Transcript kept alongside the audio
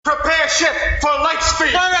ship for light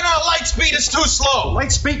speed. No, light speed is too slow.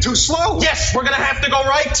 Light speed too slow? Yes, we're going to have to go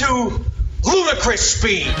right to ludicrous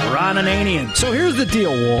speed. Ron Ananian. So here's the deal,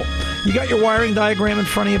 Walt. You got your wiring diagram in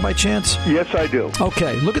front of you by chance? Yes, I do.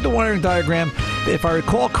 Okay, look at the wiring diagram. If I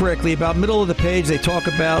recall correctly, about middle of the page, they talk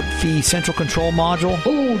about the central control module.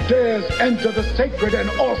 Who dares enter the sacred and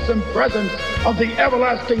awesome presence of the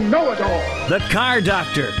everlasting know-it-all? The Car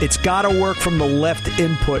Doctor. It's got to work from the left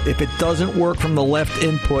input. If it doesn't work from the left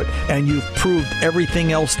input and you've proved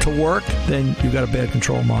everything else to work, then you've got a bad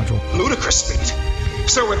control module. Ludicrous speed?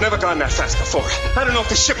 Sir, we've never gone that fast before. I don't know if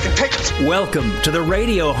the ship can take us. Welcome to the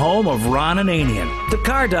radio home of Ron Ananian, the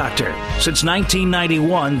Car Doctor. Since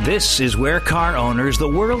 1991, this is where car owners the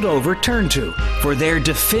world over turn to for their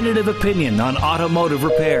definitive opinion on automotive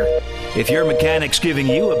repair. If your mechanic's giving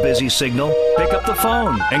you a busy signal, pick up the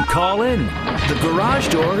phone and call in. The garage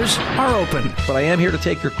doors are open. But I am here to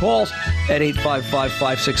take your calls at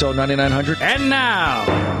 855-560-9900. And now,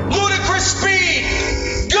 Ludicrous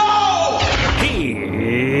speed! Go!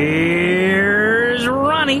 here's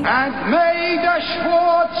Ronnie. And may the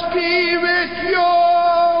Schwartz be with you!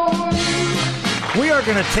 We are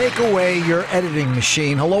going to take away your editing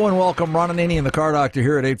machine. Hello and welcome, Ron Ananian, the Car Doctor,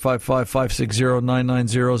 here at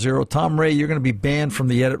 855-560-9900. Tom Ray, you're going to be banned from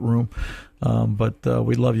the edit room. But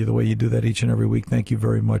we love you the way you do that each and every week. Thank you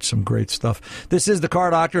very much. Some great stuff. This is the Car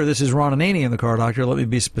Doctor. This is Ron Ananian, the Car Doctor. Let me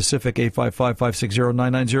be specific.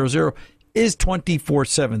 855-560-9900 is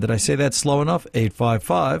 24/7. Did I say that slow enough?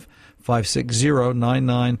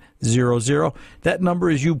 855-560-9900. That number,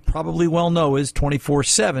 as you probably well know, is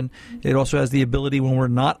 24/7. It also has the ability, when we're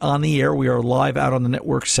not on the air, we are live out on the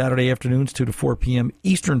network Saturday afternoons, 2 to 4 p.m.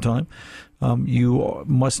 Eastern Time. You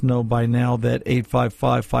must know by now that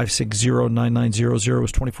 855-560-9900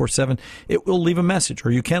 is 24/7. It will leave a message,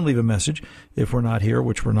 or you can leave a message if we're not here,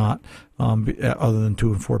 which we're not, other than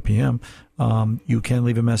 2 and 4 p.m. You can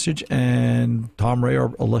leave a message, and Tom Ray,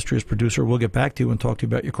 our illustrious producer, will get back to you and talk to you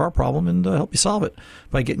about your car problem and help you solve it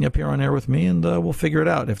by getting you up here on air with me, and we'll figure it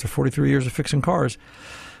out. After 43 years of fixing cars,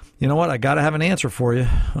 you know what? I got to have an answer for you.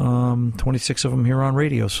 26 of them here on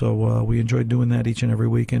radio, so we enjoy doing that each and every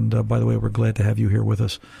week. And by the way, we're glad to have you here with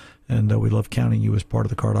us, and we love counting you as part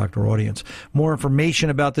of the Car Doctor audience. More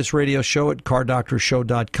information about this radio show at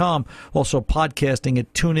cardoctorshow.com. Also podcasting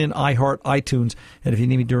at TuneIn, iHeart, iTunes. And if you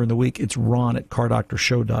need me during the week, it's Ron at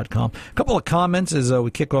cardoctorshow.com. A couple of comments as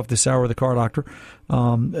we kick off this hour of the Car Doctor. I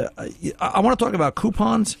want to talk about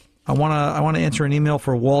coupons. I want to answer an email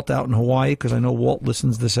for Walt out in Hawaii, because I know Walt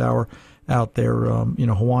listens this hour out there,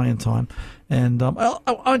 Hawaiian time. And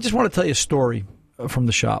I just want to tell you a story from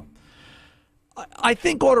the shop. I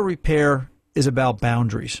think auto repair is about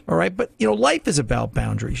boundaries, all right? But, life is about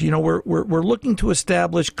boundaries. We're looking to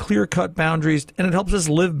establish clear-cut boundaries, and it helps us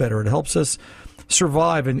live better. It helps us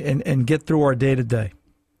survive and get through our day-to-day.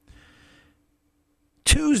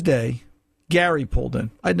 Tuesday, Gary pulled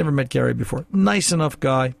in. I'd never met Gary before. Nice enough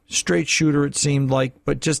guy, straight shooter it seemed like,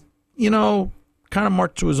 but just, kind of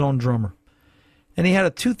marched to his own drummer. And he had a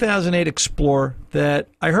 2008 Explorer that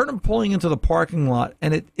I heard him pulling into the parking lot,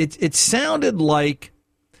 and it sounded like,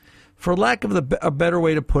 for lack of a better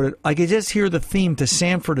way to put it, I could just hear the theme to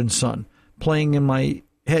Sanford and Son playing in my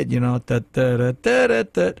head, because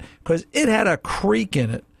it had a creak in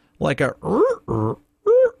it, like a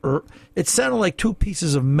it sounded like two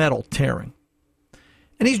pieces of metal tearing.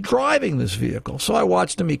 And he's driving this vehicle. So I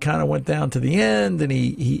watched him. He kind of went down to the end, and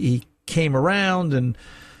he came around, and,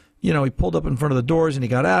 he pulled up in front of the doors, and he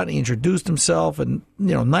got out, and he introduced himself, and,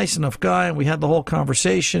 nice enough guy. And we had the whole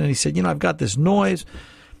conversation, and he said, I've got this noise.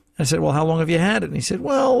 I said, well, how long have you had it? And he said,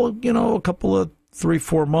 well, a couple of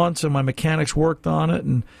 3-4 months, and my mechanics worked on it.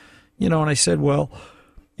 And, and I said, well,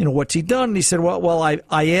 what's he done? And he said, well, I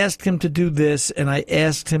asked him to do this, and I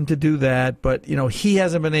asked him to do that, but, he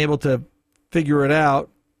hasn't been able to figure it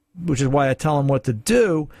out, which is why I tell him what to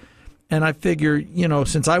do. And I figure,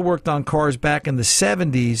 since I worked on cars back in the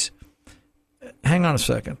 70s, hang on a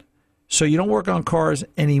second. So you don't work on cars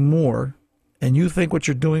anymore, and you think what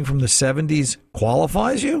you're doing from the 70s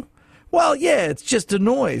qualifies you? Well, yeah, it's just a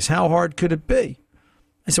noise. How hard could it be?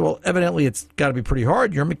 I said, well, evidently it's got to be pretty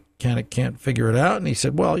hard. Your mechanic can't figure it out. And he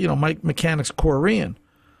said, well, my mechanic's Korean.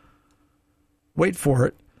 Wait for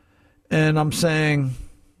it. And I'm saying,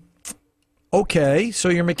 okay, so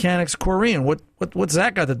your mechanic's Korean. What's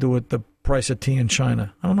that got to do with the price of tea in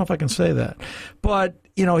China? I don't know if I can say that. But,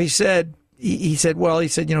 he said, he said,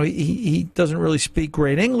 he doesn't really speak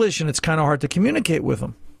great English, and it's kind of hard to communicate with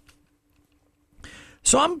him.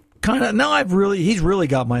 So I'm kind of, now he's really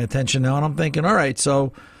got my attention now, and I'm thinking, all right,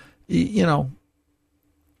 so, he's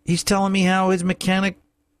telling me how his mechanic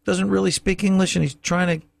doesn't really speak English, and he's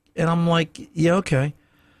trying to And I'm like, yeah, okay.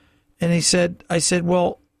 And I said,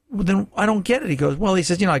 well, then I don't get it. He goes, well, he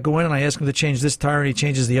says, I go in and I ask him to change this tire, and he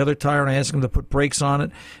changes the other tire, and I ask him to put brakes on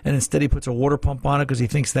it, and instead he puts a water pump on it because he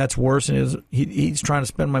thinks that's worse, and he's trying to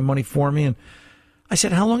spend my money for me. And I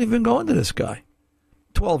said, how long have you been going to this guy?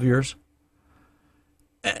 12 years.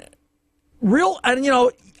 And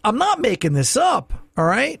I'm not making this up, all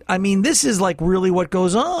right? I mean, this is like really what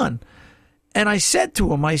goes on. And I said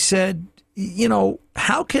to him,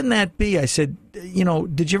 how can that be? I said,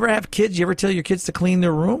 did you ever have kids? You ever tell your kids to clean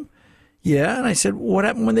their room? Yeah. And I said, what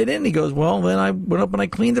happened when they didn't? He goes, well, then I went up and I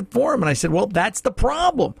cleaned it for him. And I said, well, that's the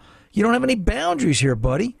problem. You don't have any boundaries here,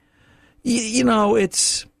 buddy.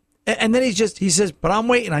 It's... And then he says, but I'm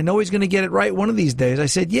waiting. I know he's going to get it right one of these days. I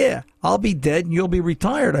said, yeah, I'll be dead and you'll be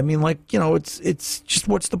retired. I mean, it's just,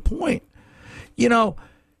 what's the point?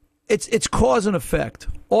 It's cause and effect.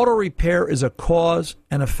 Auto repair is a cause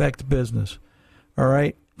and effect business. All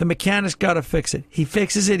right? The mechanic's got to fix it. He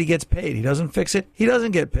fixes it, he gets paid. He doesn't fix it, he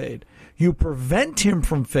doesn't get paid. You prevent him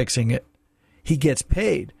from fixing it, he gets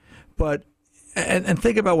paid. But, and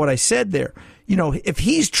think about what I said there. If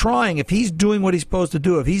he's trying, if he's doing what he's supposed to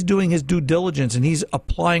do, if he's doing his due diligence and he's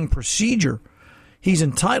applying procedure, he's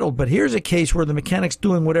entitled. But here's a case where the mechanic's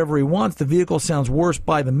doing whatever he wants. The vehicle sounds worse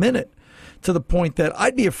by the minute, to the point that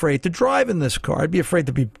I'd be afraid to drive in this car. I'd be afraid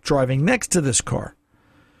to be driving next to this car.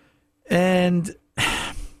 And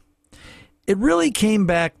it really came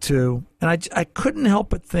back to, and I couldn't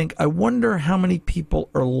help but think, I wonder how many people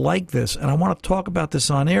are like this. And I want to talk about this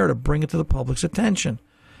on air to bring it to the public's attention.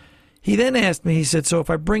 He then asked me, he said, so if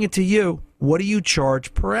I bring it to you, what do you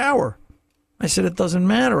charge per hour? I said, it doesn't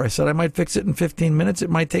matter. I said, I might fix it in 15 minutes. It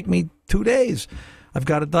might take me 2 days. I've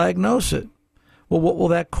got to diagnose it. Well, what will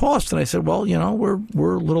that cost? And I said, well,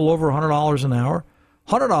 we're a little over $100 an hour.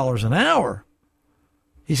 $100 an hour?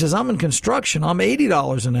 He says, I'm in construction. I'm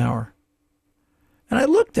 $80 an hour. And I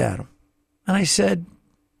looked at him and I said,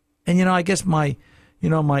 and I guess my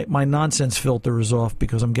nonsense filter is off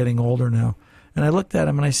because I'm getting older now. And I looked at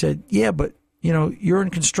him and I said, yeah, but, you're in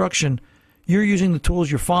construction. You're using the tools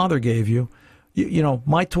your father gave you.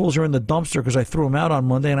 My tools are in the dumpster because I threw them out on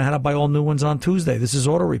Monday and I had to buy all new ones on Tuesday. This is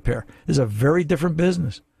auto repair. This is a very different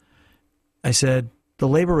business. I said, the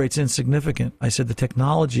labor rate's insignificant. I said, the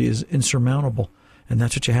technology is insurmountable. And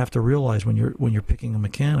that's what you have to realize when you're picking a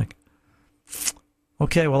mechanic.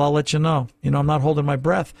 Okay, well, I'll let you know. I'm not holding my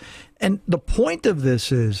breath. And the point of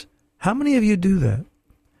this is, how many of you do that?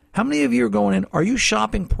 How many of you are going in, are you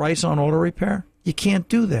shopping price on auto repair? You can't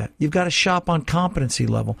do that. You've got to shop on competency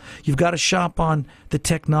level. You've got to shop on the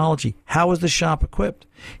technology. How is the shop equipped?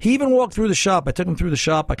 He even walked through the shop. I took him through the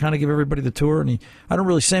shop. I kind of give everybody the tour, and I don't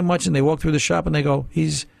really say much, and they walk through the shop, and they go,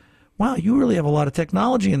 wow, you really have a lot of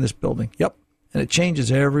technology in this building. Yep. And it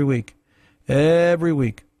changes every week. Every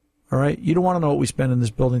week. All right? You don't want to know what we spend in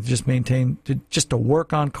this building to just to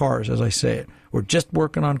work on cars, as I say it. We're just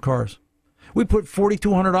working on cars. We put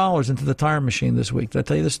 $4,200 into the tire machine this week. Did I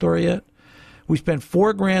tell you the story yet? We spent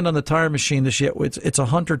 $4,000 on the tire machine this year. It's a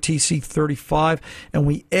Hunter TC35, and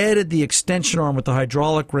we added the extension arm with the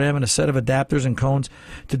hydraulic ram and a set of adapters and cones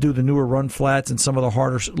to do the newer run flats and some of the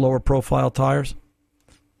harder, lower profile tires.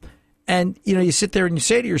 And you sit there and you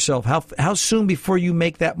say to yourself, how soon before you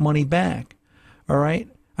make that money back? All right.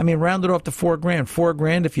 I mean, round it off to $4,000.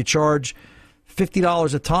 $4,000 if you charge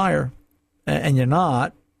 $50 a tire, and you're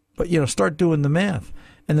not. But, start doing the math.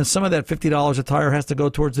 And then some of that $50 a tire has to go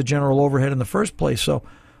towards the general overhead in the first place. So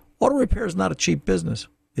auto repair is not a cheap business.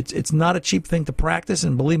 It's not a cheap thing to practice.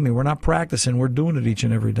 And believe me, we're not practicing. We're doing it each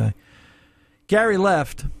and every day. Gary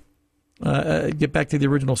left. Get back to the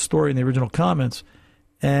original story and the original comments.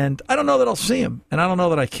 And I don't know that I'll see him. And I don't know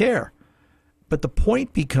that I care. But the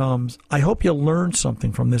point becomes, I hope you learn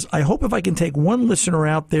something from this. I hope if I can take one listener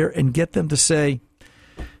out there and get them to say,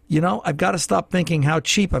 I've got to stop thinking how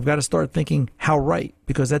cheap. I've got to start thinking how right,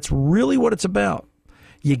 because that's really what it's about.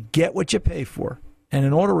 You get what you pay for. And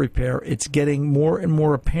in auto repair, it's getting more and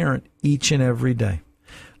more apparent each and every day.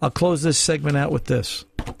 I'll close this segment out with this.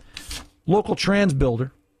 Local trans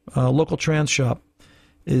builder, local trans shop,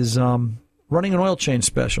 is running an oil change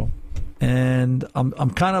special. And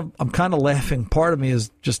I'm kind of laughing. Part of me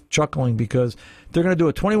is just chuckling because they're going to do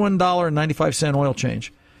a $21.95 oil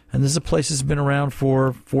change. And this is a place that's been around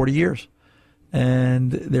for 40 years.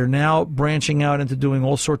 And they're now branching out into doing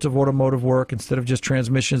all sorts of automotive work. Instead of just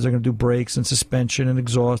transmissions, they're going to do brakes and suspension and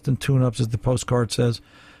exhaust and tune-ups, as the postcard says,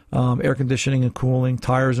 air conditioning and cooling,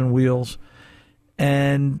 tires and wheels.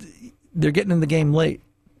 And they're getting in the game late.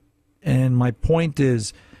 And my point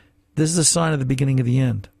is, this is a sign of the beginning of the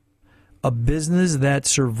end. A business that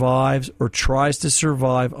survives or tries to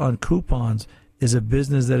survive on coupons is a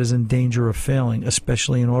business that is in danger of failing,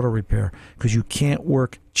 especially in auto repair, because you can't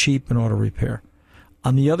work cheap in auto repair.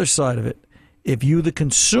 On the other side of it, if you, the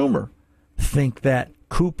consumer, think that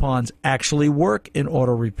coupons actually work in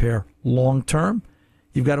auto repair long term,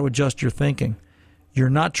 you've got to adjust your thinking. You're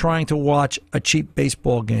not trying to watch a cheap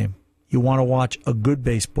baseball game. You want to watch a good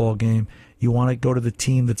baseball game. You want to go to the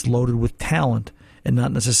team that's loaded with talent and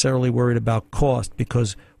not necessarily worried about cost,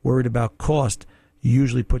 because worried about cost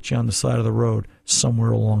usually puts you on the side of the road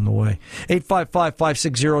somewhere along the way.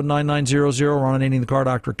 855-560-9900. Ron Ananian, the Car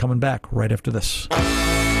Doctor, coming back right after this.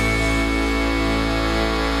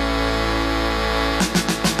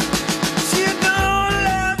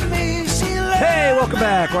 Hey, welcome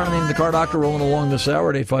back. Ron Ananian, the Car Doctor, rolling along this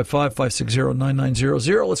hour at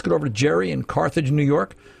 855-560-9900. Let's get over to Jerry in Carthage, New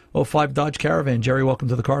York. 05 Dodge Caravan. Jerry, welcome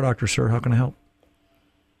to the Car Doctor, sir. How can I help?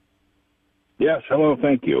 Yes, hello,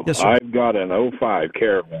 thank you. Yes, sir. I've got an 05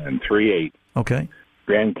 Caravan 3.8 Okay.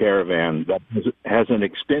 Grand Caravan that has an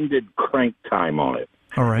extended crank time on it.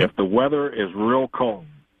 All right. If the weather is real cold,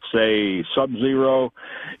 say sub-zero,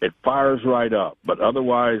 it fires right up. But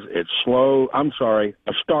otherwise, it's slow. I'm sorry,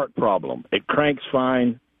 a start problem. It cranks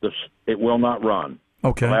fine. It will not run.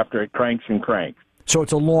 Okay. After it cranks and cranks. So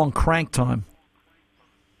it's a long crank time.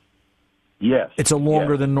 Yes. It's a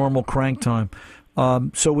longer than normal crank time.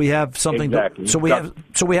 So we have something. Exactly. So we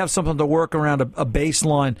have something to work around, a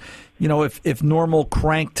baseline. You know, if normal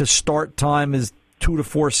crank to start time is 2 to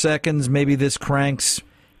 4 seconds, maybe this cranks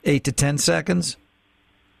 8 to 10 seconds.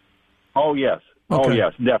 Oh yes. Okay. Oh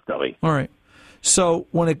yes, definitely. All right. So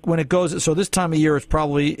when it goes, so this time of year, it's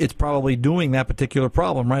probably doing that particular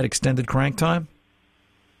problem, right? Extended crank time.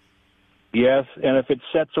 Yes, and if it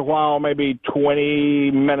sets a while, maybe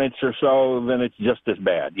 20 minutes or so, then it's just as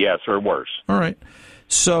bad. Yes, or worse. All right.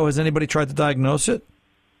 So has anybody tried to diagnose it?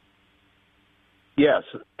 Yes,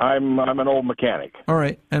 I'm an old mechanic. All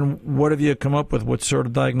right. And what have you come up with? What sort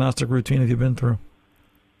of diagnostic routine have you been through?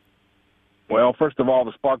 Well, first of all,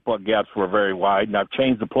 the spark plug gaps were very wide, and I've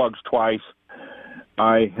changed the plugs twice.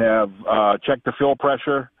 I have checked the fuel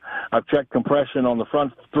pressure. I've checked compression on the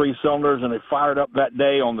front 3 cylinders, and it fired up that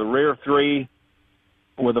day on the rear 3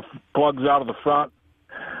 with the plugs out of the front.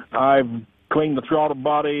 I've cleaned the throttle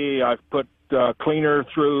body. I've put cleaner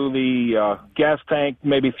through the gas tank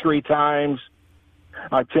maybe 3 times.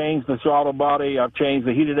 I've changed the throttle body. I've changed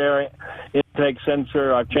the heated air intake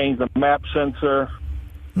sensor. I've changed the map sensor.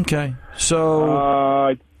 Okay.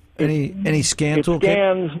 So any scan tool?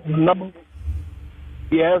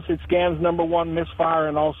 Yes, it scans number 1 misfire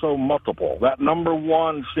and also multiple. That number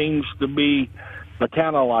 1 seems to be the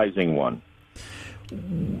tantalizing one.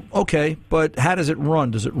 Okay, but how does it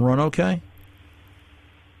run? Does it run okay?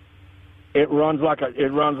 It runs like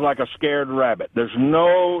a scared rabbit. There's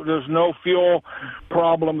no fuel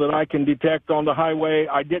problem that I can detect on the highway.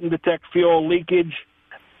 I didn't detect fuel leakage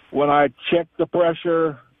when I checked the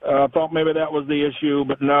pressure. I thought maybe that was the issue,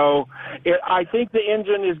 but no. I think the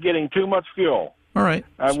engine is getting too much fuel. All right.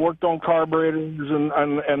 I've worked on carburetors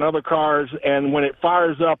and other cars, and when it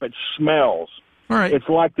fires up, it smells. All right. It's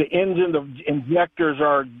like the engine, the injectors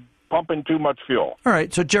are pumping too much fuel. All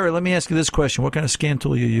right. So, Jerry, let me ask you this question. What kind of scan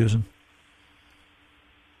tool are you using?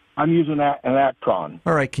 I'm using an Actron.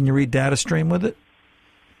 All right. Can you read data stream with it?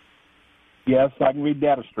 Yes, I can read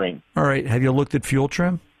data stream. All right. Have you looked at fuel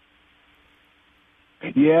trim?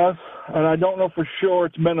 Yes, and I don't know for sure.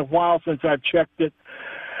 It's been a while since I've checked it.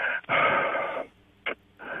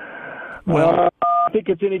 Well, I think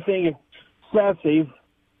it's anything excessive,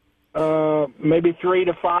 maybe 3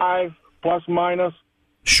 to 5, plus minus.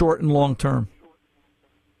 Short and long term.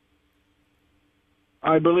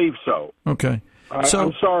 I believe so. Okay.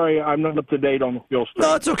 I'm sorry, I'm not up to date on the fuel stream.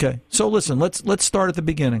 No, it's okay. So listen, let's start at the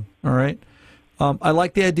beginning. All right. I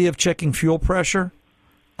like the idea of checking fuel pressure.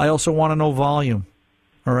 I also want to know volume.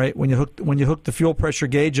 All right. When you hook the fuel pressure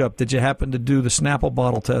gauge up, did you happen to do the Snapple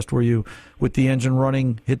bottle test where you, with the engine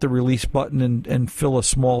running, hit the release button and fill a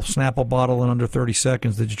small Snapple bottle in under 30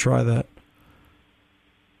 seconds? Did you try that?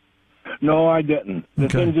 No, I didn't.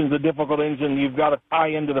 This Okay. engine's a difficult engine. You've got to tie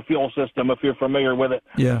into the fuel system if you're familiar with it.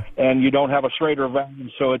 Yeah. And you don't have a Schrader valve,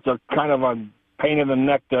 so it's a kind of a pain in the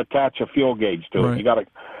neck to attach a fuel gauge to Right. it. You got to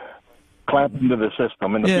clamp into the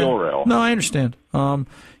system in the fuel rail. No, I understand.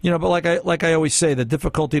 But like I always say, the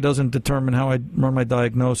difficulty doesn't determine how I run my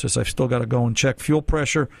diagnosis. I've still got to go and check fuel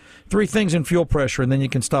pressure. 3 things in fuel pressure, and then you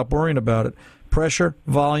can stop worrying about it: pressure,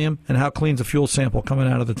 volume, and how clean's the fuel sample coming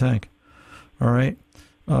out of the tank. All right.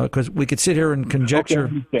 Because we could sit here and conjecture,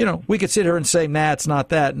 we could sit here and say, nah, it's not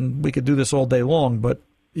that, and we could do this all day long. But,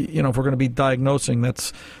 if we're going to be diagnosing,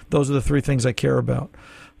 those are the 3 things I care about.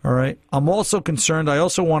 All right. I'm also concerned. I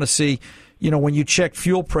also want to see, when you checked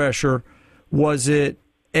fuel pressure, was it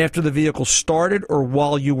after the vehicle started or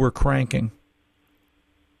while you were cranking?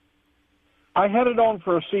 I had it on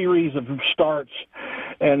for a series of starts,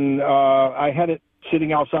 and I had it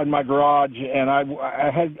sitting outside my garage, and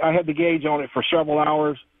I had the gauge on it for several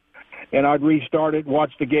hours, and I'd restart it,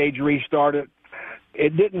 watch the gauge restart it.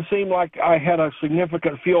 It didn't seem like I had a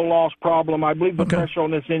significant fuel loss problem. I believe the pressure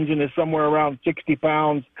on this engine is somewhere around 60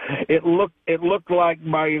 pounds. It looked like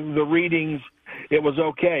by the readings it was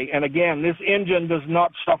okay. And again, this engine does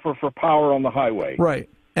not suffer for power on the highway. Right.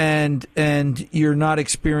 And you're not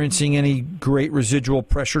experiencing any great residual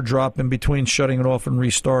pressure drop in between shutting it off and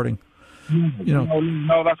restarting.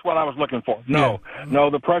 No, that's what I was looking for. No,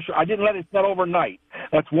 the pressure. I didn't let it set overnight.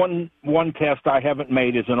 That's one test I haven't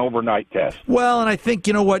made is an overnight test. Well, and I think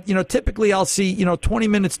typically I'll see 20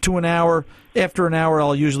 minutes to an hour. After an hour,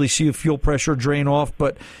 I'll usually see a fuel pressure drain off.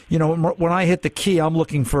 But when I hit the key, I'm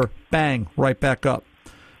looking for bang right back up.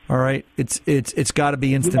 All right, it's got to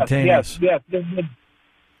be instantaneous. Yes.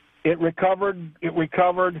 It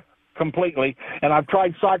recovered completely, and I've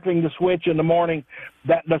tried cycling the switch in the morning.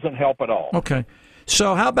 That doesn't help at all. Okay,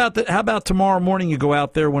 so how about tomorrow morning? You go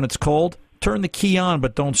out there when it's cold, turn the key on,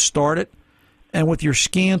 but don't start it, and with your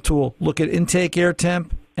scan tool, look at intake air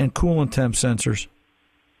temp and coolant temp sensors.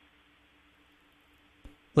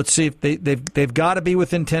 Let's see if they've got to be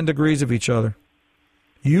within 10 degrees of each other.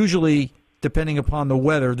 Usually, depending upon the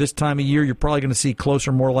weather, this time of year, you're probably going to see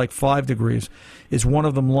closer, more like 5 degrees. Is one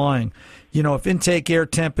of them lying? If intake air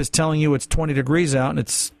temp is telling you it's 20 degrees out and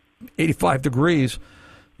it's 85 degrees,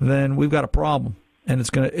 then we've got a problem, and it's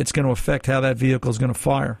going to affect how that vehicle is going to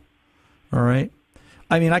fire. All right.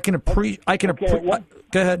 I mean, Go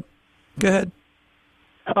ahead.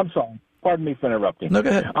 I'm sorry. Pardon me for interrupting. No, go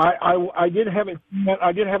ahead. I did have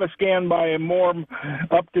a scan by a more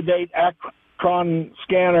up-to-date Acron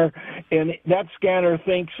scanner, and that scanner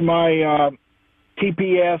thinks my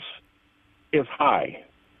TPS is high.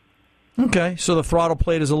 Okay, so the throttle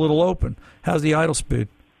plate is a little open. How's the idle speed?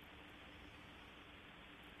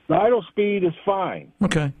 The idle speed is fine.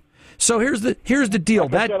 Okay, so here's the deal.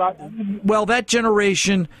 That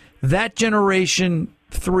generation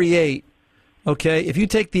 3.8. Okay, if you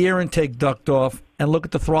take the air intake duct off and look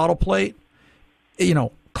at the throttle plate,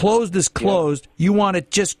 closed is closed. Yeah. You want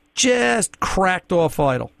it just cracked off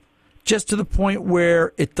idle, just to the point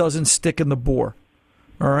where it doesn't stick in the bore.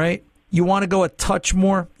 All right? You want to go a touch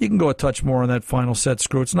more? You can go a touch more on that final set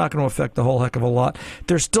screw. It's not going to affect the whole heck of a lot.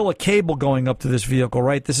 There's still a cable going up to this vehicle,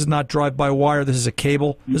 right? This is not drive-by-wire. This is a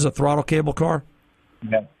cable. This is a throttle cable car.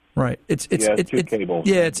 Yeah. Right. It's two cables.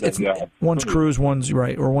 Yeah, it's one's cruise, one's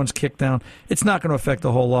right, or one's kick down. It's not going to affect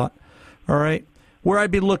a whole lot. All right. Where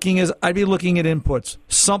I'd be looking at inputs.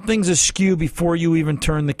 Something's askew before you even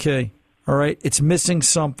turn the key. All right. It's missing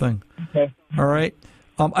something. Okay. All right.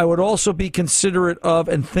 I would also be considerate of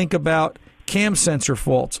and think about cam sensor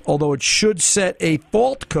faults. Although it should set a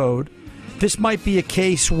fault code, this might be a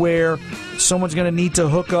case where someone's going to need to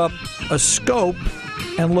hook up a scope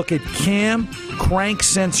and look at cam crank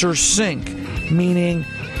sensor sync, meaning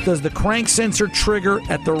does the crank sensor trigger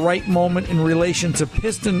at the right moment in relation to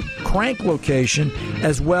piston crank location,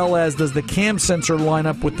 as well as does the cam sensor line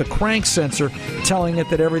up with the crank sensor, telling it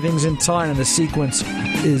that everything's in time and the sequence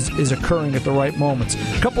is occurring at the right moments.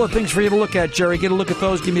 A couple of things for you to look at, Jerry. Get a look at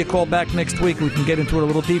those. Give me a call back next week. We can get into it a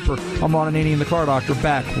little deeper. I'm Ron Ananian, the Car Doctor,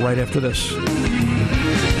 back right after this.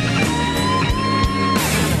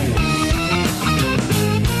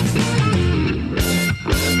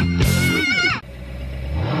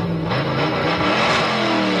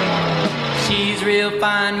 Real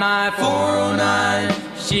fine, my 409.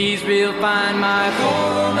 She's real fine, my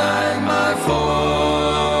 409, my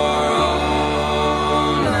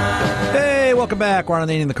 409. Hey, welcome back. Ron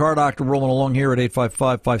Ananian, the Car Doctor, rolling along here at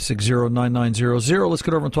 855-560-9900. Let's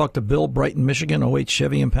get over and talk to Bill, Brighton, Michigan, 08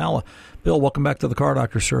 Chevy Impala. Bill, welcome back to the Car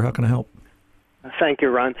Doctor, sir. How can I help? Thank you,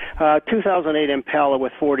 Ron. 2008 Impala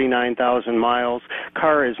with 49,000 miles.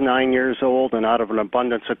 Car is 9 years old, and out of an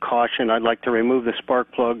abundance of caution, I'd like to remove the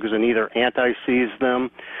spark plugs and either anti-seize them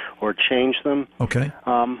or change them. Okay.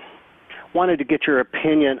 Wanted to get your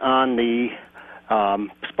opinion on the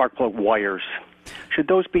spark plug wires. Should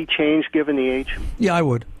those be changed given the age? Yeah, I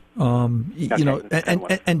would.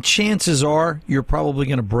 And chances are you're probably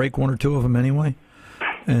going to break one or two of them anyway.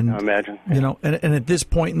 And I imagine. And at this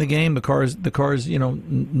point in the game, the car's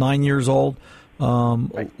 9 years old. A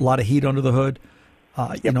lot of heat under the hood.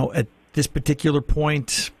 At this particular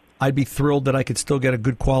point, I'd be thrilled that I could still get a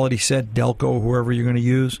good quality set, Delco, whoever you're going to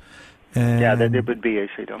use, And, yeah, that it would be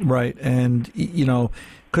ACW. Right, and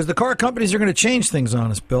because the car companies are going to change things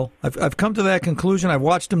on us, Bill. I've come to that conclusion. I've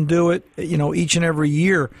watched them do it, each and every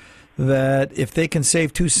year. That if they can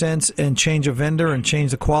save 2 cents and change a vendor and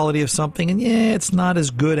change the quality of something, and it's not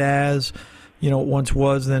as good as it once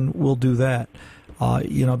was, then we'll do that.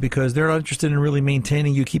 Because they're not interested in really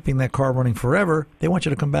maintaining you, keeping that car running forever. They want you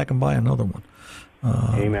to come back and buy another one.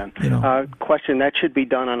 Amen. Question: that should be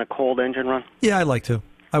done on a cold engine run? Yeah, I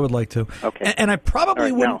would like to. Okay. And I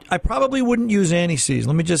probably wouldn't. Now. I probably wouldn't use anti-seize.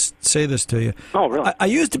 Let me just say this to you. Oh, really? I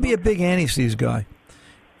used to be a big anti-seize guy,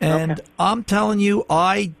 and I'm telling you,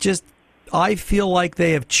 I feel like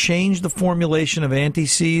they have changed the formulation of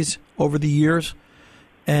anti-seize over the years,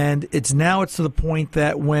 and it's to the point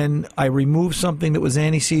that when I remove something that was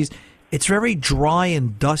anti-seize, it's very dry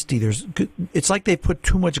and dusty. It's like they put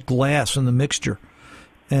too much glass in the mixture.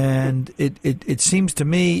 And it seems to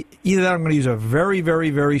me either that I'm going to use a very,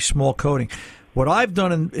 very, very small coating. What I've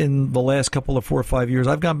done in the last couple of 4 or 5 years,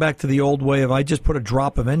 I've gone back to the old way of I just put a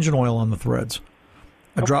drop of engine oil on the threads.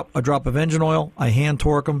 A drop of engine oil, I hand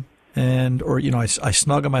torque them, I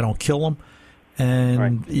snug them, I don't kill them.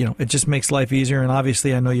 And, it just makes life easier. And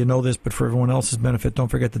obviously, I know you know this, but for everyone else's benefit, don't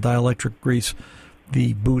forget to dielectric grease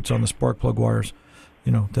the boots on the spark plug wires.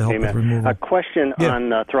 To help with removal. A question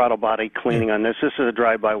on throttle body cleaning on this. This is a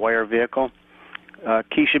drive-by-wire vehicle.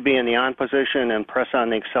 Key should be in the on position and press on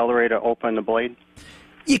the accelerator, open the blade.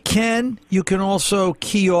 You can. You can also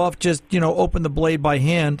key off, just, open the blade by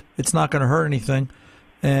hand. It's not going to hurt anything.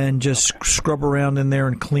 And just scrub around in there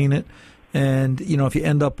and clean it. And, if you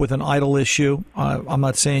end up with an idle issue, I'm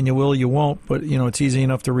not saying you will, you won't, but, it's easy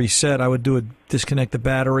enough to reset. I would disconnect the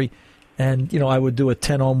battery, and, I would do a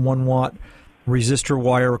 10-ohm, 1-watt resistor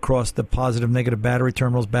wire across the positive negative battery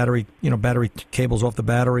terminals, battery cables off the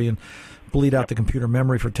battery, and bleed out the computer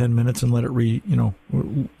memory for 10 minutes and let it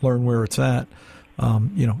learn where it's at.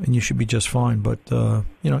 And you should be just fine. But I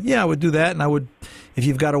would do that, and I would, if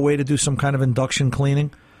you've got a way to do some kind of induction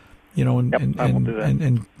cleaning,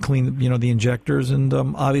 and clean the injectors, and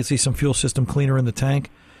obviously some fuel system cleaner in the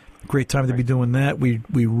tank. Great time to be doing that. We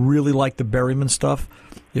really like the Berryman stuff.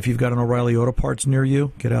 If you've got an O'Reilly Auto Parts near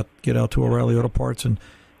you, get out to O'Reilly Auto Parts and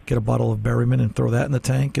get a bottle of Berryman and throw that in the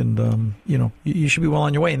tank, and you should be well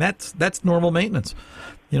on your way. And that's normal maintenance.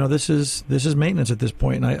 This is maintenance at this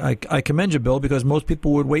point. And I commend you, Bill, because most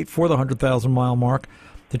people would wait for the 100,000 mile mark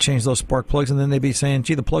to change those spark plugs, and then they'd be saying,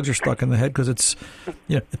 "Gee, the plugs are stuck in the head because it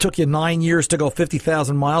took you 9 years to go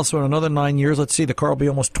 50,000 miles. So in another 9 years, let's see, the car will be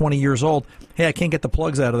almost 20 years old. Hey, I can't get the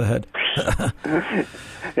plugs out of the head."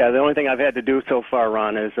 Yeah, the only thing I've had to do so far,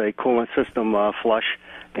 Ron, is a coolant system flush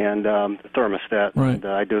and thermostat. Right. And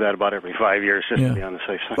I do that about every 5 years just to be on the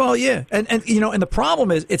safe side. Well, yeah, and the problem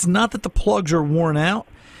is, it's not that the plugs are worn out.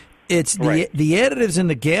 It's the additives in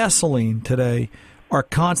the gasoline today are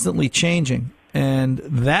constantly changing. And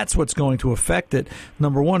that's what's going to affect it,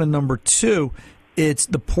 number one. And number two, it's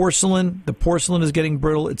the porcelain. The porcelain is getting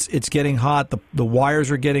brittle. It's getting hot. The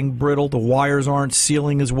wires are getting brittle. The wires aren't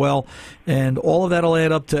sealing as well. And all of that will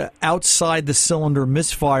add up to outside the cylinder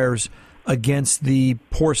misfires against the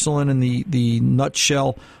porcelain and the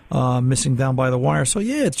nutshell missing down by the wire. So,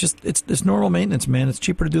 yeah, it's normal maintenance, man. It's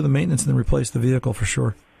cheaper to do the maintenance than replace the vehicle for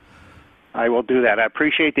sure. I will do that. I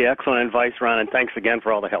appreciate the excellent advice, Ron, and thanks again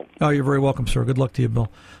for all the help. Oh, you're very welcome, sir. Good luck to you, Bill.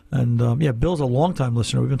 And, Bill's a long-time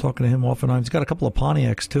listener. We've been talking to him off and on. He's got a couple of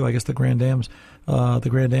Pontiacs, too. I guess the Grand Am's. The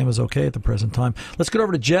Grand Am is okay at the present time. Let's get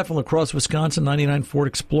over to Jeff in La Crosse, Wisconsin, 99 Ford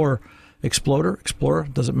Explorer. Explorer,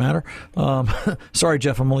 doesn't matter. Sorry,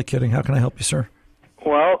 Jeff, I'm only kidding. How can I help you, sir?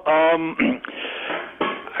 Well,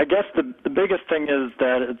 I guess the biggest thing is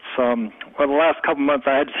that it's, the last couple months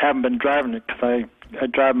I just haven't been driving it because I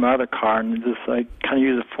drive my other car, and I kind of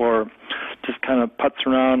use it for just kind of putts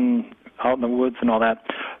around out in the woods and all that.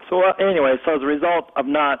 So anyway, as a result of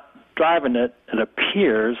not driving it, it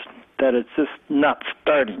appears that it's just not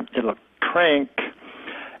starting. It'll crank,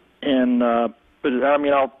 and I'll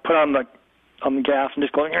put on the gas and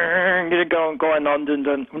just go, get it going on.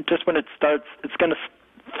 And just when it starts, it's going to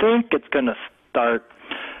think it's going to start,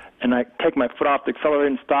 and I take my foot off the accelerator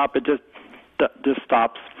and stop. It just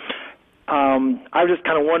stops. I was just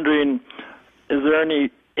kind of wondering, is there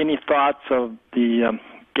any thoughts of the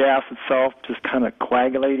gas itself just kind of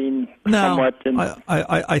coagulating somewhat?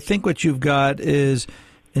 I think what you've got is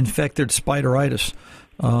infected spideritis.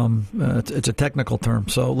 It's a technical term.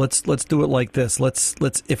 So let's do it like this. Let's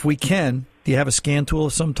if we can. Do you have a scan tool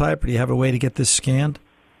of some type, or do you have a way to get this scanned?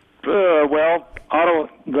 Well,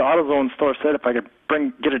 the AutoZone store said if I could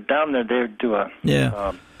get it down there, they would do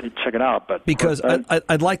they'd check it out. But because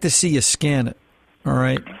I'd like to see you scan it. All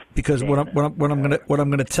right. Because what I'm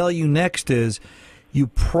going to tell you next is you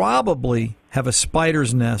probably have a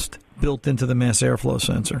spider's nest built into the mass airflow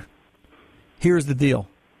sensor. Here's the deal.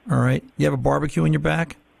 All right, you have a barbecue in your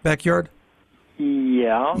backyard?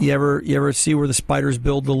 Yeah. You ever see where the spiders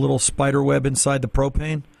build the little spider web inside the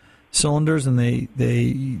propane cylinders, and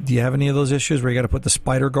do you have any of those issues where you got to put the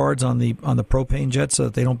spider guards on the propane jet so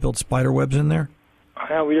that they don't build spider webs in there?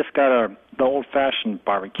 Yeah, we just got the old-fashioned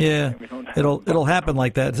barbecue. Yeah, it'll happen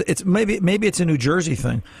like that. It's maybe it's a New Jersey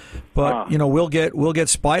thing, but we'll get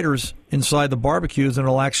spiders inside the barbecues, and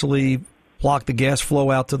it'll actually block the gas flow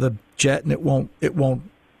out to the jet, and it won't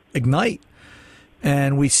ignite.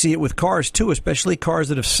 And we see it with cars too, especially cars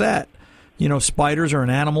that have sat. Spiders or an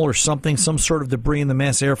animal or something, some sort of debris in the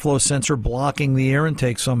mass airflow sensor blocking the air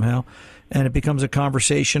intake somehow, and it becomes a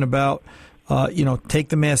conversation about. Take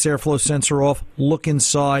the mass airflow sensor off, look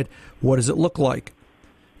inside. What does it look like?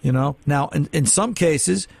 Now, in some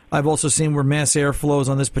cases, I've also seen where mass airflows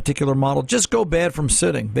on this particular model just go bad from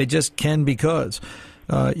sitting. They just can because,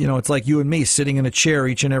 it's like you and me sitting in a chair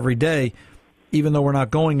each and every day, even though we're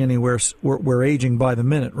not going anywhere, we're aging by the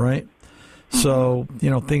minute, right? So,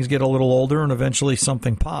 things get a little older and eventually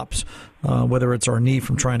something pops, whether it's our knee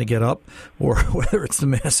from trying to get up or whether it's the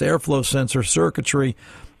mass airflow sensor circuitry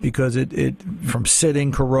because it from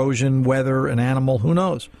sitting, corrosion, weather, an animal, who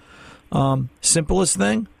knows? Simplest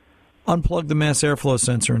thing, unplug the mass airflow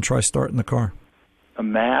sensor and try starting the car. A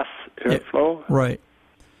mass airflow? Yeah, right.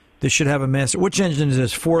 This should have a mass. Which engine is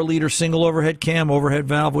this? 4-liter single overhead cam, overhead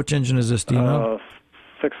valve? Which engine is this? Do you know?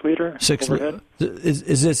 6-liter. 6 overhead.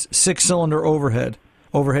 Is this 6-cylinder overhead?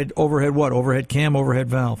 Overhead what? Overhead cam, overhead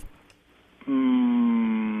valve?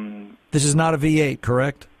 This is not a V8,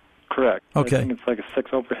 correct? Correct. Okay. I think it's like a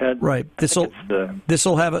 6 overhead. Right. This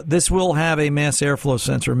will have a mass airflow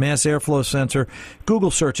sensor. Mass airflow sensor.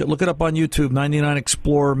 Google search it. Look it up on YouTube. 99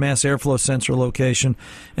 Explorer mass airflow sensor location,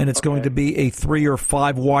 and it's going to be a 3 or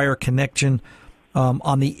 5 wire connection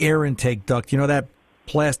on the air intake duct. You know that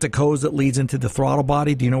plastic hose that leads into the throttle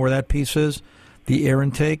body? Do you know where that piece is? The air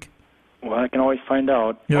intake? Well, I can always find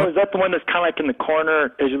out. Yep. Oh, is that the one that's kind of like in the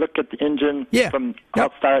corner as you look at the engine from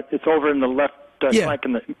Yep. outside? It's over in the left, like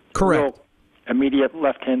in the correct. Immediate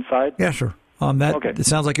left-hand side? Yeah, sure. It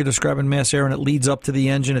sounds like you're describing mass air, and it leads up to the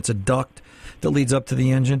engine. It's a duct that leads up to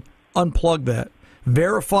the engine. Unplug that.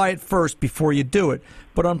 Verify it first before you do it,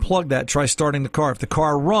 but unplug that. Try starting the car. If the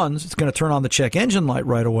car runs, it's going to turn on the check engine light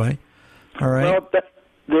right away. All right? Well,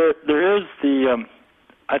 there is the...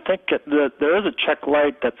 I think there is a check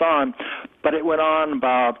light that's on, but it went on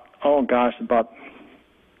about 5,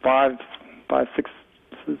 6.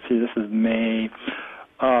 Let's see, this is May.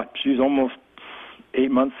 Almost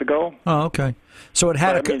 8 months ago. Oh, okay. So it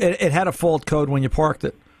had it had a fault code when you parked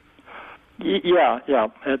it. Yeah.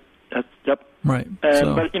 Yep. Right.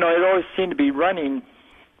 But it always seemed to be running,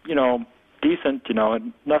 decent.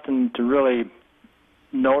 And nothing to really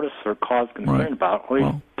notice or cause concern about.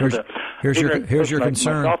 Well, here's your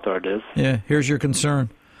concern. It is. Yeah, here's your concern.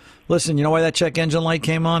 Listen, you know why that check engine light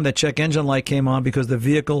came on? That check engine light came on because the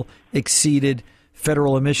vehicle exceeded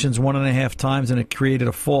federal emissions 1.5 times and it created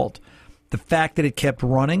a fault. The fact that it kept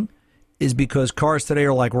running is because cars today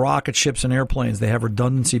are like rocket ships and airplanes. They have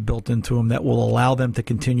redundancy built into them that will allow them to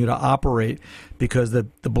continue to operate because the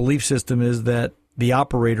belief system is that the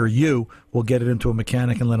operator, you, will get it into a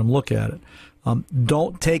mechanic and let him look at it.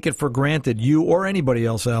 Don't take it for granted, you or anybody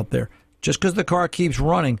else out there. Just because the car keeps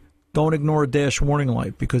running, don't ignore a dash warning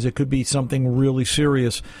light because it could be something really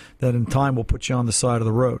serious that in time will put you on the side of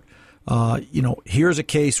the road. Here's a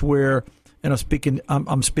case where, and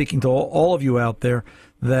I'm speaking to all of you out there,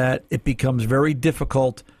 that it becomes very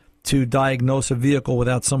difficult to diagnose a vehicle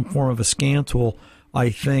without some form of a scan tool.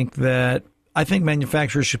 I think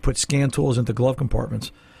manufacturers should put scan tools into glove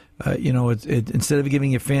compartments. Instead of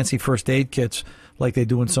giving you fancy first aid kits like they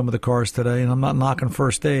do in some of the cars today, and I'm not knocking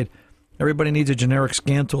first aid, everybody needs a generic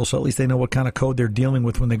scan tool so at least they know what kind of code they're dealing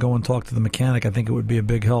with when they go and talk to the mechanic. I think it would be a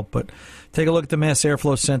big help. But take a look at the mass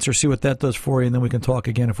airflow sensor, see what that does for you, and then we can talk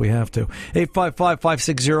again if we have to.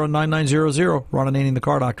 855-560-9900. Ron Ananian, the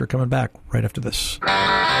Car Doctor, coming back right after this.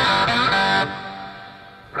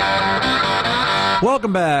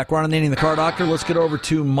 Welcome back. Ron Ananian, the Car Doctor. Let's get over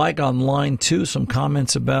to Mike on line 2. Some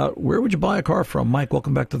comments about where would you buy a car from. Mike,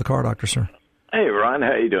 welcome back to the Car Doctor, sir. Hey, Ron.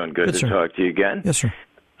 How you doing? Good to talk to you again. Yes, sir.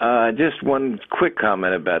 Just one quick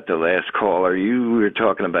comment about the last caller. You were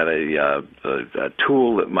talking about a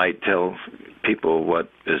tool that might tell people what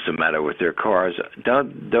is the matter with their cars.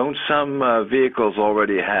 Don't some vehicles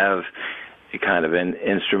already have a kind of an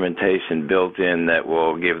instrumentation built in that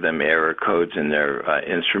will give them error codes in their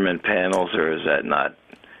instrument panels, or is that not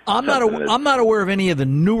I'm not aware of any of the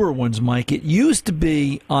newer ones, Mike. It used to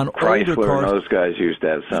be on older Chrysler cars. and those guys used to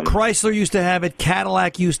have some. Chrysler used to have it.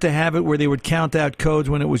 Cadillac used to have it, where they would count out codes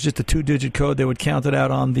when it was just a 2-digit code. They would count it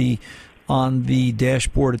out on the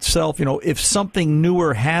dashboard itself. You know, if something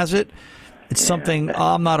newer has it, it's something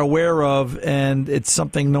I'm not aware of, and it's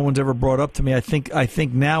something no one's ever brought up to me. I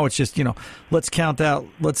think now it's just, let's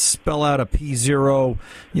spell out a P0,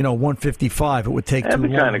 155. It would take too long.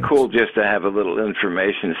 That'd be kind of cool just to have a little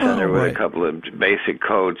information center with a couple of basic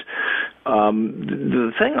codes.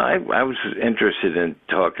 The thing I was interested in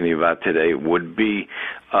talking to you about today would be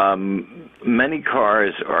many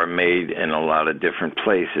cars are made in a lot of different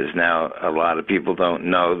places. Now, a lot of people don't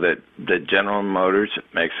know that General Motors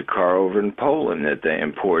makes a car over in Poland that they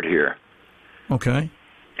import here. Okay.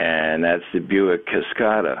 And that's the Buick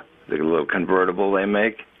Cascada, the little convertible they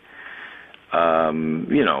make.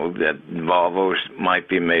 That Volvos might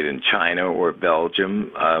be made in China or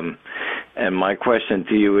Belgium. And my question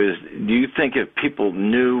to you is, do you think if people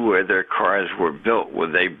knew where their cars were built,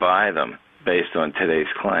 would they buy them based on today's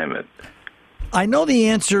climate? I know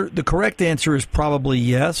the correct answer is probably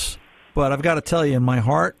yes, but I've got to tell you, in my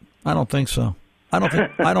heart, I don't think so.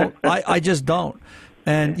 I just don't.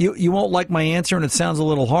 And you won't like my answer, and it sounds a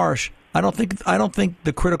little harsh. I don't think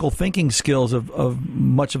the critical thinking skills of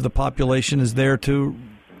much of the population is there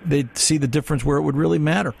they see the difference where it would really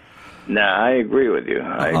matter. No, I agree with you.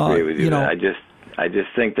 I just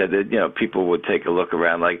think that people would take a look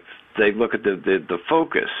around, like they look at the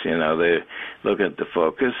Focus. They look at the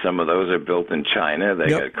Focus. Some of those are built in China. They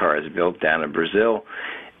got cars built down in Brazil,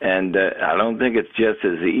 and I don't think it's just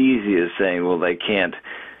as easy as saying, well, they can't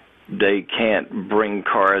bring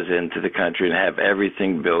cars into the country and have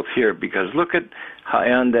everything built here, because look at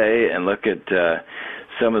Hyundai and look at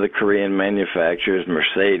some of the Korean manufacturers,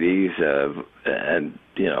 Mercedes, and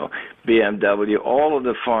BMW. All of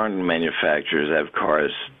the foreign manufacturers have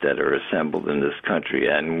cars that are assembled in this country,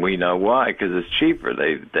 and we know why, because it's cheaper.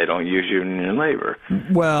 They don't use union labor.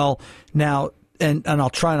 Well, now, and I'll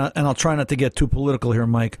try not to get too political here,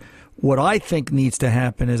 Mike. What I think needs to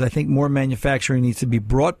happen is I think more manufacturing needs to be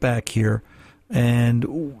brought back here,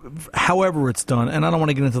 and however it's done. And I don't want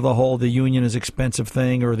to get into the whole the union is expensive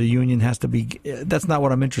thing, or the union has to be. That's not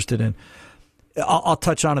what I'm interested in. I'll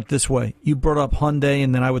touch on it this way. You brought up Hyundai,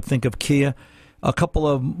 and then I would think of Kia. A couple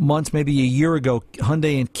of months, maybe a year ago,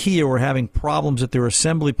 Hyundai and Kia were having problems at their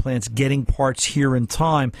assembly plants getting parts here in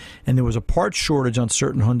time, and there was a parts shortage on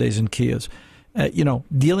certain Hyundais and Kias.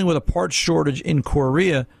 Dealing with a parts shortage in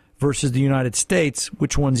Korea versus the United States,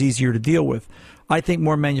 which one's easier to deal with? I think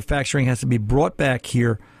more manufacturing has to be brought back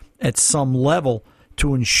here at some level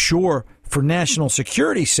to ensure, for national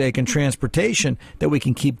security's sake and transportation, that we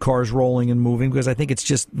can keep cars rolling and moving, because I think it's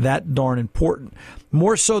just that darn important.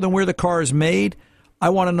 More so than where the car is made, I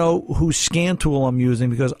want to know whose scan tool I'm using,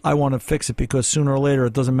 because I want to fix it, because sooner or later,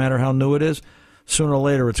 it doesn't matter how new it is, sooner or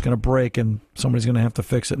later it's going to break and somebody's going to have to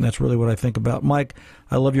fix it, and that's really what I think about. Mike,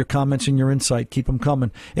 I love your comments and your insight. Keep them coming.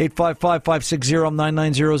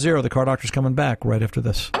 855-560-9900. The Car Doctor's coming back right after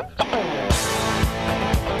this.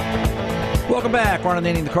 Welcome back. Ron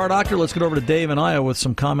Ananian, the Car Doctor. Let's get over to Dave in Iowa with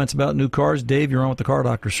some comments about new cars. Dave, you're on with the Car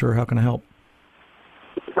Doctor, sir. How can I help?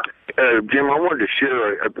 Jim, I wanted to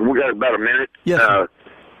share, we got about a minute. Yes.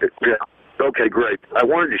 Okay, great. I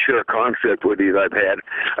wanted to share a concept with you that I've had.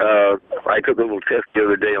 I took a little test the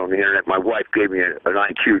other day on the internet. My wife gave me an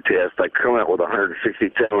IQ test. I come out with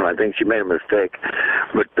 167. I think she made a mistake.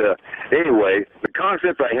 But anyway, the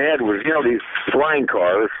concept I had was, these flying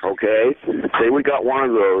cars, okay? Say we got one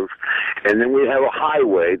of those, and then we have a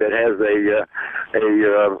highway that has a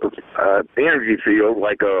energy field,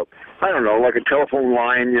 like a telephone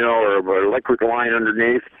line, or an electric line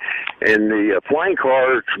underneath. And the flying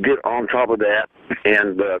cars get on top of that.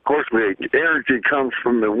 And, of course, the energy comes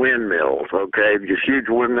from the windmills, okay? Just huge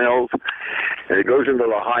windmills. And it goes into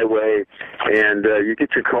the highway. And you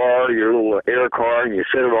get your car, your little air car, and you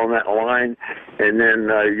set it on that line. And then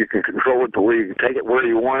you can control it to where you can take it where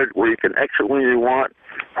you want it, where you can exit when you want,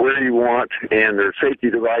 where you want. And there's safety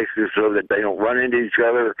devices so that they don't run into each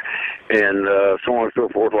other, and so on and so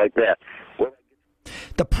forth like that.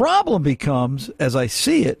 The problem becomes, as I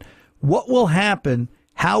see it, what will happen?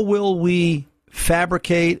 How will we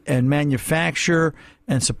fabricate and manufacture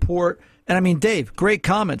and support? And I mean, Dave, great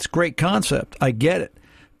comments, great concept. I get it.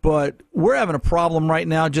 But we're having a problem right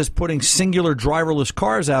now just putting singular driverless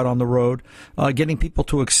cars out on the road, getting people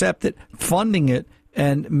to accept it, funding it,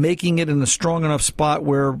 and making it in a strong enough spot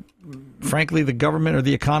where, frankly, the government or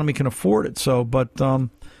the economy can afford it. So, but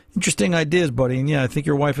Interesting ideas, buddy. And yeah, I think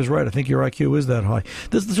your wife is right. I think your IQ is that high.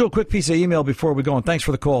 Let's do a quick piece of email before we go on. Thanks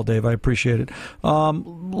for the call, Dave. I appreciate it.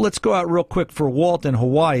 Let's go out real quick for Walt in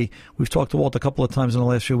Hawaii. We've talked to Walt a couple of times in the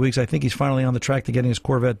last few weeks. I think he's finally on the track to getting his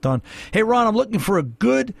Corvette done. Hey, Ron, I'm looking for a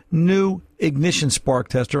good new ignition spark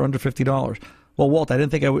tester under $50. Well, Walt, I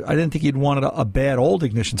didn't think you'd wanted a bad old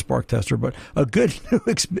ignition spark tester, but a good new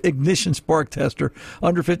ignition spark tester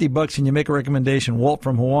under $50, and you make a recommendation. Walt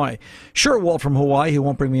from Hawaii. Sure, Walt from Hawaii. He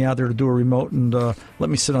won't bring me out there to do a remote and let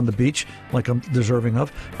me sit on the beach like I'm deserving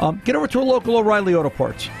of. Get over to a local O'Reilly Auto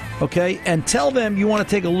Parts, okay, and tell them you want to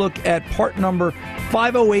take a look at part number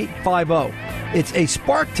 50850. It's a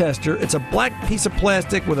spark tester. It's a black piece of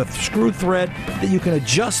plastic with a screw thread that you can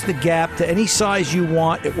adjust the gap to any size you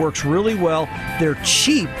want. It works really well. They're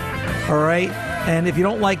cheap, all right? And if you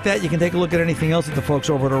don't like that, you can take a look at anything else that the folks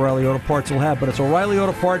over at O'Reilly Auto Parts will have. But it's O'Reilly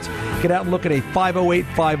Auto Parts. Get out and look at a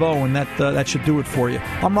 50850, and that should do it for you.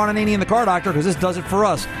 I'm Ron Ananian, the Car Doctor, because this does it for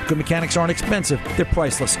us. Good mechanics aren't expensive. They're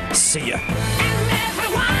priceless. See ya.